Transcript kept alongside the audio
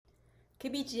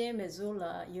KBGA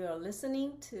Missoula, you are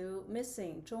listening to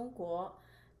Missing 中国.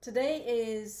 Today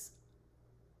is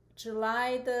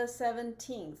July the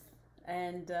 17th,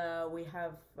 and we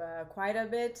have quite a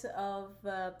bit of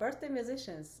birthday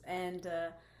musicians. And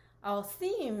our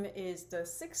theme is the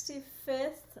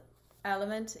 65th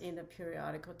element in the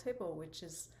periodical table, which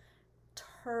is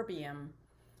terbium.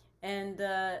 And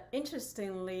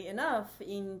interestingly enough,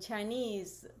 in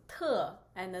Chinese, 特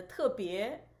and 特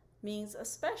别 means a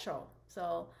special.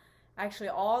 So actually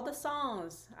all the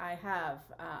songs I have,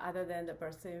 other than the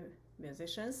birthday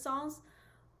musicians songs,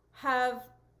 have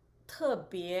特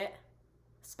别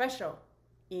special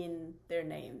in their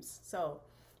names. So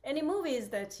any movies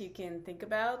that you can think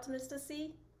about, Mr.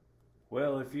 C?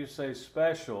 Well, if you say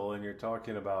special and you're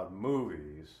talking about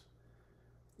movies,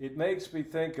 it makes me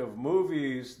think of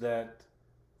movies that,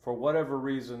 for whatever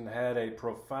reason, had a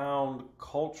profound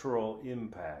cultural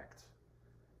impact.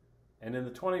 And in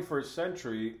the 21st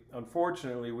century,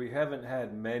 unfortunately, we haven't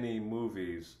had many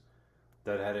movies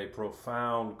that had a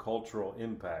profound cultural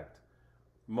impact,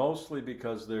 mostly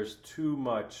because there's too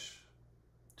much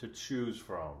to choose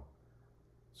from.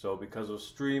 So because of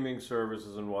streaming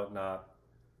services and whatnot,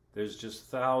 there's just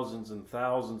thousands and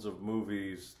thousands of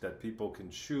movies that people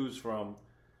can choose from.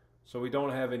 So we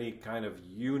don't have any kind of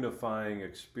unifying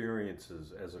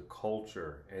experiences as a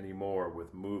culture anymore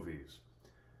with movies.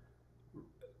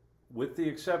 With the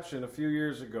exception, a few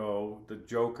years ago, the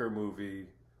Joker movie,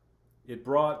 it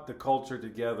brought the culture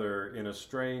together in a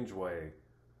strange way.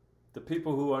 The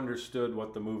people who understood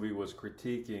what the movie was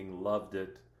critiquing loved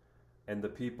it, and the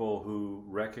people who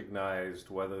recognized,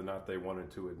 whether or not they wanted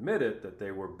to admit it, that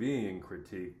they were being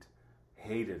critiqued,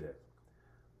 hated it.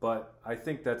 But I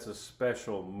think that's a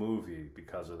special movie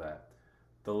because of that.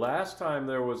 The last time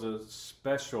there was a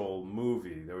special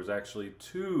movie, there was actually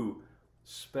two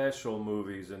special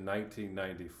movies in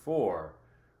 1994,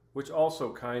 which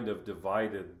also kind of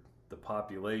divided the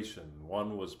population.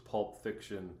 One was Pulp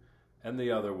Fiction and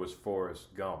the other was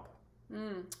Forrest Gump.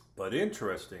 But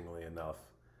interestingly enough,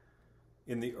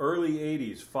 in the early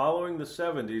 80s, following the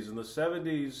 70s, in the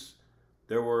 70s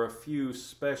there were a few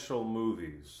special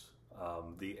movies.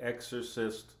 The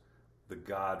Exorcist, The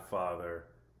Godfather,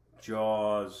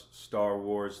 Jaws, Star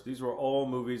Wars. These were all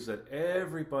movies that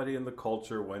everybody in the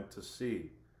culture went to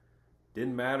see.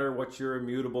 Didn't matter what your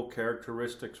immutable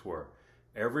characteristics were.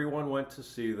 Everyone went to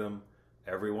see them.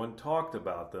 Everyone talked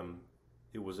about them.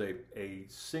 It was a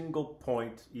single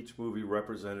point. Each movie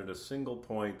represented a single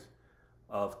point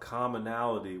of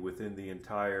commonality within the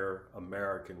entire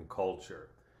American culture.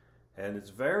 And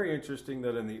it's very interesting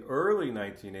that in the early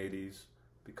 1980s,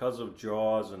 because of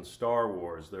Jaws and Star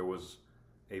Wars, there was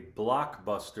a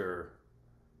blockbuster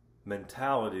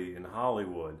mentality in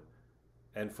Hollywood.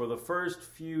 And for the first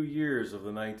few years of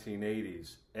the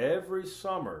 1980s, every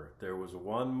summer there was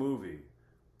one movie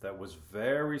that was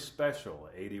very special.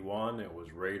 81, it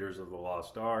was Raiders of the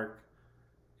Lost Ark.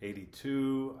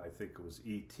 82, I think it was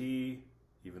E.T.,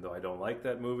 even though I don't like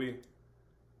that movie.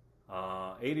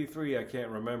 83, I can't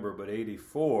remember, but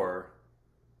 84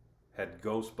 had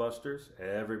Ghostbusters.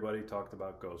 Everybody talked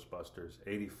about Ghostbusters.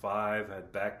 85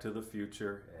 had Back to the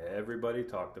Future. Everybody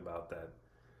talked about that.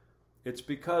 It's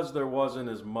because there wasn't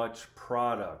as much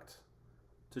product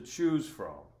to choose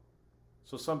from.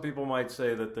 So some people might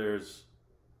say that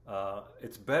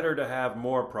it's better to have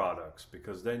more products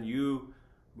because then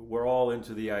we're all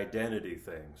into the identity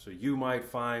thing. So you might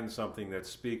find something that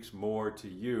speaks more to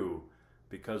you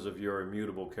because of your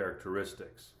immutable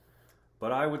characteristics.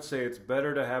 But I would say it's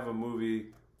better to have a movie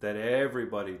that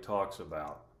everybody talks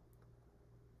about.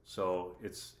 So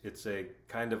it's a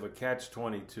kind of a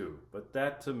catch-22. But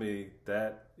that, to me,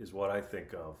 that is what I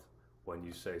think of when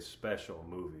you say special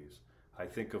movies. I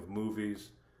think of movies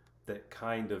that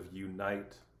kind of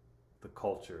unite the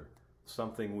culture,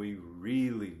 something we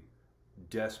really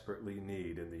desperately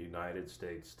need in the United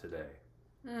States today.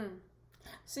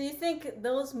 So you think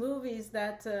those movies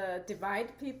that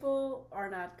divide people are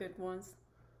not good ones?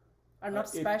 Are not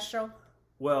special?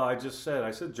 Well, I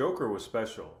said Joker was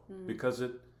special because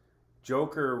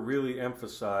Joker really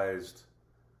emphasized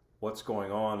what's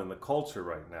going on in the culture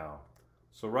right now.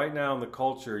 So right now in the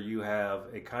culture you have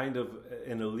a kind of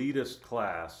an elitist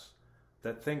class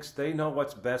that thinks they know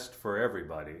what's best for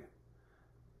everybody.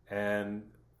 And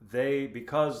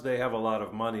because they have a lot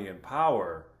of money and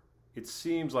power, it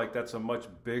seems like that's a much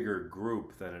bigger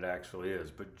group than it actually is.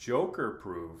 But Joker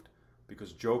proved,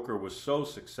 because Joker was so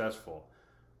successful,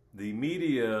 the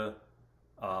media,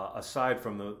 aside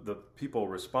from the people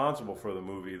responsible for the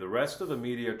movie, the rest of the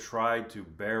media tried to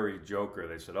bury Joker.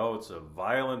 They said, oh, it's a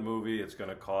violent movie, it's going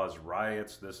to cause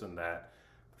riots, this and that.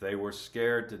 They were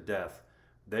scared to death.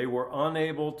 they were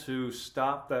unable to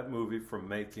stop that movie from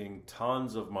making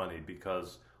tons of money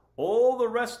because all the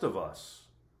rest of us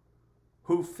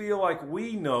who feel like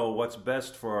we know what's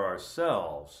best for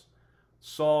ourselves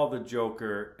saw the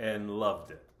Joker and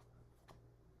loved it.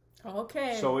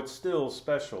 Okay. So it's still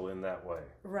special in that way.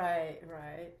 Right,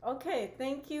 right. Okay,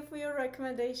 thank you for your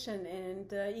recommendation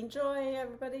and enjoy,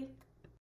 everybody.